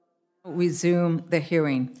Resume the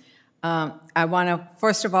hearing. I want to,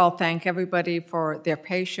 first of all, thank everybody for their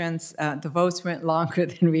patience. The votes went longer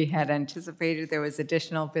than we had anticipated. There was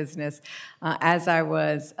additional business. As I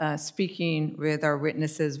was speaking with our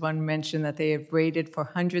witnesses, one mentioned that they have waited for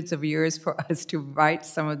hundreds of years for us to right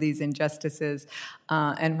some of these injustices.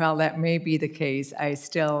 And while that may be the case, I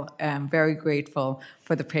still am very grateful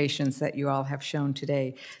for the patience that you all have shown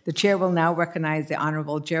today. The chair will now recognize the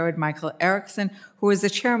Honorable Jared Michael Erickson, who is the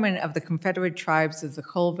chairman of the Confederated Tribes of the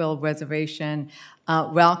Colville Reservation.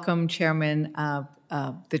 Welcome, Chairman.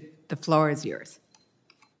 The floor is yours.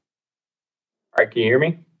 All right, can you hear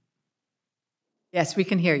me? Yes, we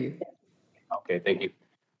can hear you. Okay, thank you.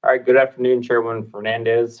 All right, good afternoon, Chairman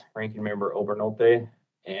Fernandez, Ranking Member Obernolte,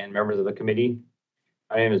 and members of the committee.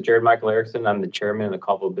 My name is Jared Michael Erickson. I'm the chairman of the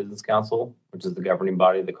Colville Business Council, which is the governing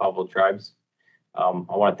body of the Colville Tribes. I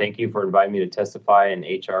want to thank you for inviting me to testify in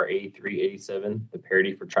H.R. 387, the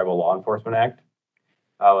Parity for Tribal Law Enforcement Act.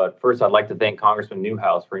 First, I'd like to thank Congressman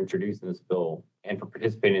Newhouse for introducing this bill and for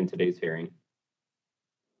participating in today's hearing.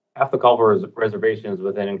 Half the Colville Reservation is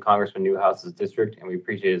within Congressman Newhouse's district, and we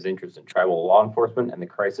appreciate his interest in tribal law enforcement and the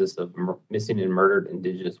crisis of missing and murdered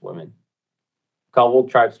Indigenous women. Colville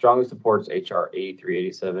Tribe strongly supports H.R.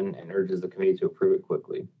 387 and urges the committee to approve it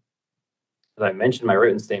quickly. As I mentioned in my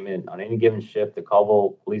written statement, on any given shift, the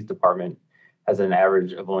Colville Police Department has an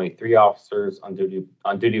average of only 3 officers on duty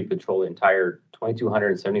to patrol the entire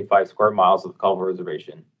 2,275 square miles of the Colville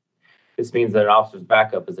Reservation. This means that an officer's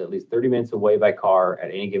backup is at least 30 minutes away by car at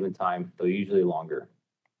any given time, though usually longer.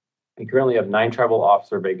 We currently have 9 tribal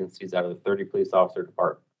officer vacancies out of our 30 police officer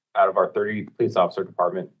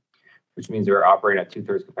department, which means we are operating at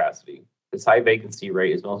 2/3 capacity. This high vacancy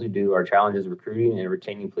rate is mostly due to our challenges recruiting and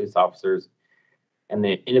retaining police officers and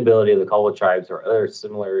the inability of the Colville Tribes or other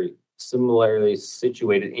similarly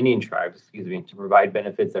situated Indian tribes, to provide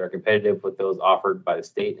benefits that are competitive with those offered by the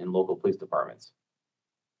state and local police departments.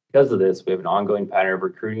 Because of this, we have an ongoing pattern of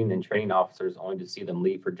recruiting and training officers only to see them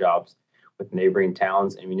leave for jobs with neighboring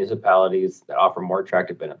towns and municipalities that offer more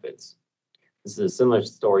attractive benefits. This is a similar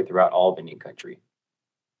story throughout all of Indian country.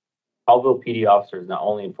 Colville PD officers not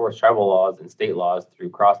only enforce tribal laws and state laws through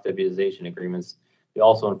cross-deputization agreements, they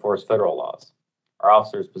also enforce federal laws. Our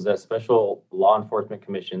officers possess special law enforcement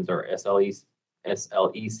commissions, or SLECs.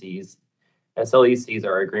 SLECs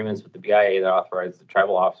are agreements with the BIA that authorize the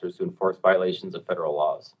tribal officers to enforce violations of federal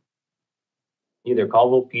laws. Neither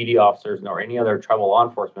Colville PD officers nor any other tribal law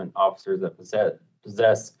enforcement officers that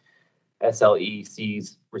possess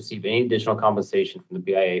SLECs receive any additional compensation from the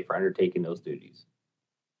BIA for undertaking those duties.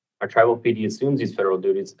 Our tribal PD assumes these federal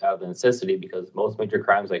duties out of the necessity because most major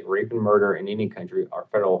crimes like rape and murder in Indian country are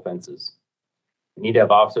federal offenses. We need to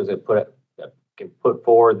have officers that can put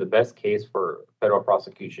forward the best case for federal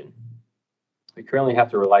prosecution. We currently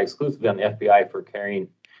have to rely exclusively on the FBI for carrying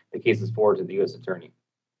the cases forward to the U.S. Attorney.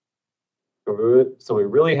 So we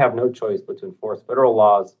really have no choice but to enforce federal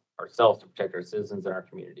laws ourselves to protect our citizens and our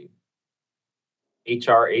community.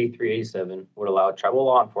 H.R. 387 would allow tribal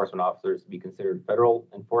law enforcement officers to be considered federal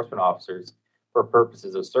enforcement officers for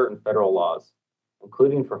purposes of certain federal laws,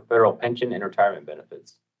 including for federal pension and retirement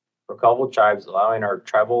benefits. For Colville Tribes, allowing our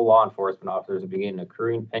tribal law enforcement officers to begin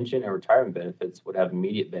accruing pension and retirement benefits would have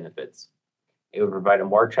immediate benefits. It would provide a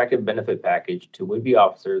more attractive benefit package to would-be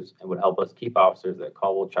officers and would help us keep officers that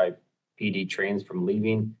Colville Tribe PD trains from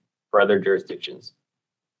leaving for other jurisdictions.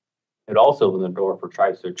 It would also open the door for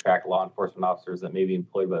tribes to attract law enforcement officers that may be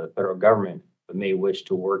employed by the federal government but may wish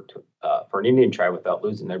to work for an Indian tribe without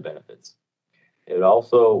losing their benefits. It would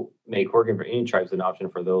also make working for Indian tribes an option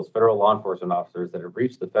for those federal law enforcement officers that have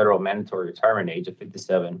reached the federal mandatory retirement age of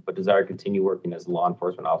 57 but desire to continue working as a law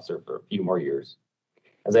enforcement officer for a few more years.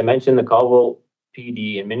 As I mentioned, the Colville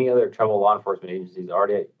PD and many other tribal law enforcement agencies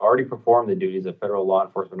already perform the duties of federal law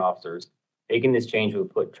enforcement officers. Making this change would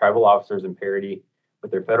put tribal officers in parity with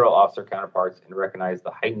their federal officer counterparts and recognize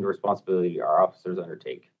the heightened responsibility our officers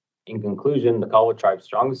undertake. In conclusion, the Colville Tribe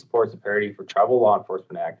strongly supports the Parity for Tribal Law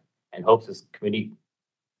Enforcement Act and hopes this committee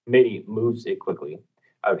moves it quickly.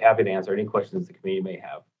 I would be happy to answer any questions the committee may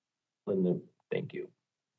have. Linda, thank you.